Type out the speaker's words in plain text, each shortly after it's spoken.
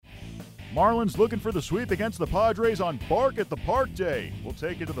Marlins looking for the sweep against the Padres on Bark at the Park Day. We'll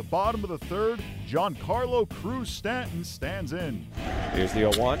take it to the bottom of the third. Giancarlo Stanton stands in. Here's the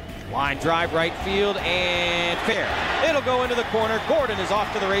 0-1. Line drive right field and fair. It'll go into the corner. Gordon is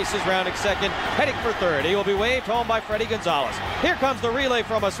off to the races, rounding second, heading for third. He will be waved home by Freddie Gonzalez. Here comes the relay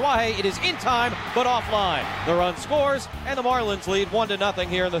from Asuaje. It is in time, but offline. The run scores, and the Marlins lead 1-0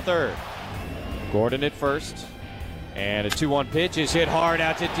 here in the third. Gordon at first. And a 2-1 pitch is hit hard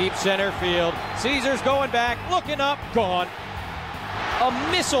out to deep center field. Caesar's going back, looking up, gone.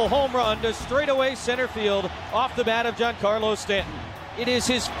 A missile home run to straightaway center field off the bat of Giancarlo Stanton. It is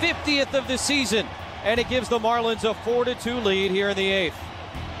his 50th of the season, and it gives the Marlins a 4-2 lead here in the eighth.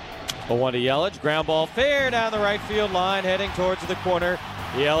 A 1 to Yelich, ground ball fair down the right field line, heading towards the corner.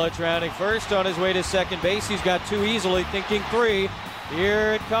 Yelich rounding first on his way to second base. He's got two easily, thinking three.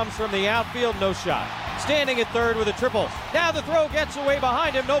 Here it comes from the outfield, no shot. Standing at third with a triple. Now the throw gets away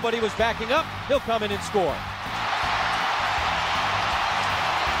behind him. Nobody was backing up. He'll come in and score.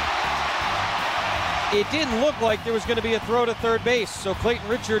 It didn't look like there was going to be a throw to third base, so Clayton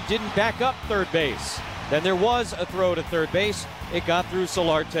Richard didn't back up third base. Then there was a throw to third base. It got through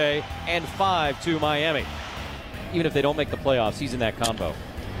Solarte, and 5-2 Miami. Even if they don't make the playoffs, he's in that combo.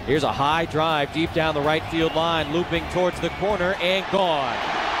 Here's a high drive deep down the right field line, looping towards the corner, and gone.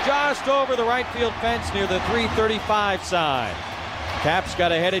 Just over the right field fence near the 335 side. Cap's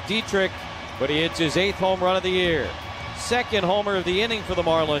got ahead of Dietrich, but he hits his 8th home run of the year. Second homer of the inning for the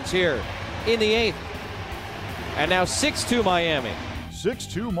Marlins here in the 8th. And now 6-2 Miami.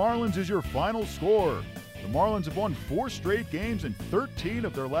 6-2 Marlins is your final score. The Marlins have won 4 straight games in 13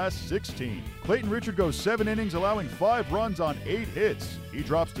 of their last 16. Clayton Richard goes 7 innings, allowing 5 runs on 8 hits. He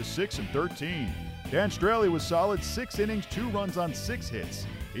drops to 6-13. Dan Straley was solid, 6 innings, 2 runs on 6 hits.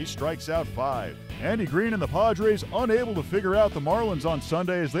 He strikes out 5. Andy Green and the Padres unable to figure out the Marlins on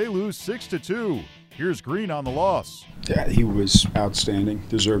Sunday as they lose 6-2. Here's Green on the loss. Yeah, he was outstanding.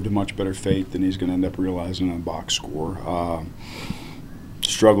 Deserved a much better fate than he's going to end up realizing on a box score.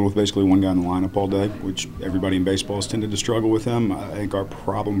 Struggled with basically one guy in the lineup all day, which everybody in baseball has tended to struggle with him. I think our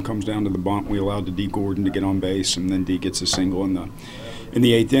problem comes down to the bunt we allowed to D. Gordon to get on base, and then D gets a single in the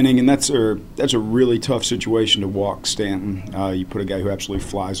 8th inning, and that's a really tough situation to walk Stanton. You put a guy who absolutely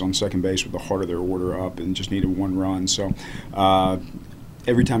flies on second base with the heart of their order up and just needed 1 run. So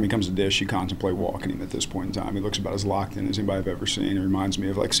every time he comes to dish, you contemplate walking him at this point in time. He looks about as locked in as anybody I've ever seen. It reminds me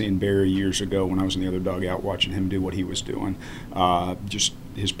of like seeing Barry years ago when I was in the other dugout watching him do what he was doing. Just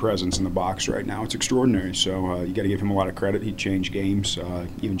his presence in the box right now, it's extraordinary. So you got to give him a lot of credit. He changed games,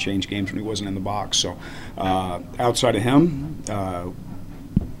 even changed games when he wasn't in the box. So outside of him,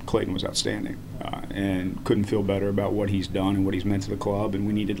 Clayton was outstanding and couldn't feel better about what he's done and what he's meant to the club, and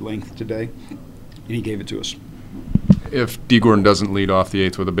we needed length today, and he gave it to us. If D. Gordon doesn't lead off the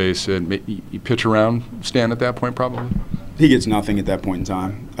 8th with a base hit, you pitch around Stan at that point probably? He gets nothing at that point in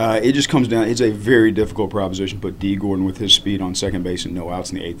time. It just comes down, it's a very difficult proposition to put D. Gordon with his speed on second base and no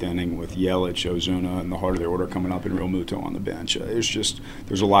outs in the 8th inning with Yelich, Ozuna, and the heart of their order coming up and Real Muto on the bench.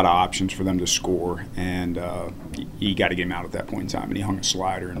 There's a lot of options for them to score, and you got to get him out at that point in time, and he hung a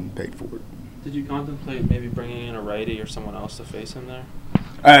slider and paid for it. Did you contemplate maybe bringing in a righty or someone else to face him there?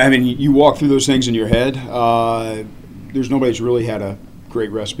 I mean, you walk through those things in your head. There's nobody who's really had a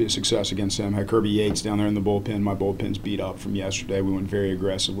great recipe of success against him. Had Kirby Yates down there in the bullpen. My bullpen's beat up from yesterday. We went very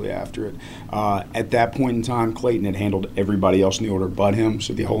aggressively after it. At that point in time, Clayton had handled everybody else in the order but him,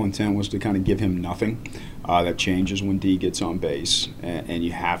 so the whole intent was to kind of give him nothing. That changes when D gets on base, and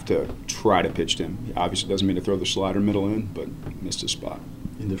you have to try to pitch to him. Obviously, it doesn't mean to throw the slider middle in, but missed his spot.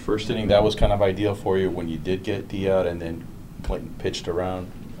 In the first inning, that was kind of ideal for you when you did get D out, and then Clayton pitched around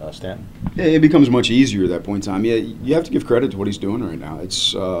Stanton? Yeah, it becomes much easier at that point in time. Yeah, you have to give credit to what he's doing right now.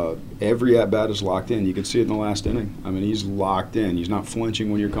 It's every at-bat is locked in. You could see it in the last inning. I mean, he's locked in. He's not flinching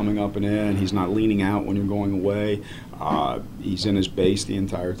when you're coming up and in. He's not leaning out when you're going away. He's in his base the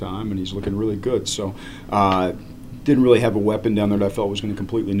entire time, and he's looking really good. So didn't really have a weapon down there that I felt was going to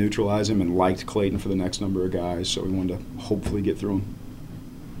completely neutralize him, and liked Clayton for the next number of guys, so we wanted to hopefully get through him.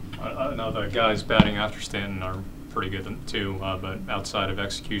 I know the guys batting after Stanton are pretty good too, but outside of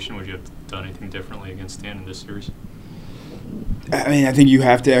execution, would you have done anything differently against Stanton in this series? I mean, I think you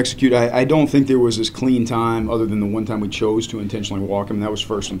have to execute. I don't think there was this clean time other than the one time we chose to intentionally walk him. That was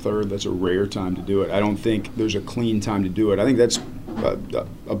first and third. That's a rare time to do it. I don't think there's a clean time to do it. I think that's a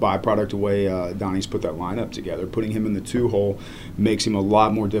byproduct of the way Donnie's put that lineup together. Putting him in the 2-hole makes him a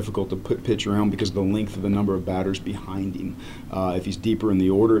lot more difficult to pitch around because of the length of the number of batters behind him. If he's deeper in the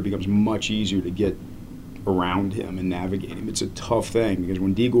order, it becomes much easier to get around him and navigate him. It's a tough thing because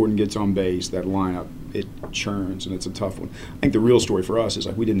when D. Gordon gets on base, that lineup it churns, and it's a tough one. I think the real story for us is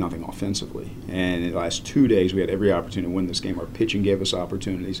like we did nothing offensively, and in the last 2 days we had every opportunity to win this game. Our pitching gave us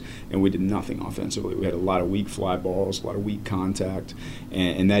opportunities, and we did nothing offensively. We had a lot of weak fly balls, a lot of weak contact,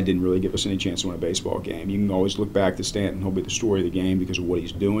 and that didn't really give us any chance to win a baseball game. You can always look back to Stanton; he'll be the story of the game because of what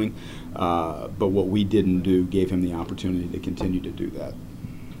he's doing, but what we didn't do gave him the opportunity to continue to do that.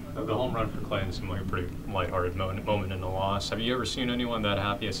 The home run for Clayton seemed like a pretty lighthearted moment in the loss. Have you ever seen anyone that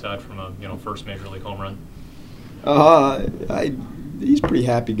happy aside from a first major league home run? He's a pretty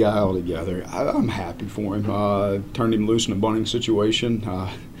happy guy altogether. I'm happy for him. Turned him loose in a bunting situation.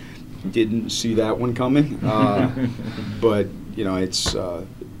 Didn't see that one coming, but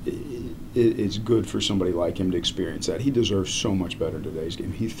it's good for somebody like him to experience that. He deserves so much better in today's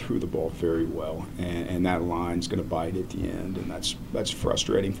game. He threw the ball very well, and that line's going to bite at the end, and that's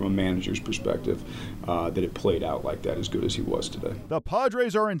frustrating from a manager's perspective that it played out like that as good as he was today. The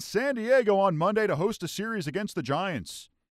Padres are in San Diego on Monday to host a series against the Giants.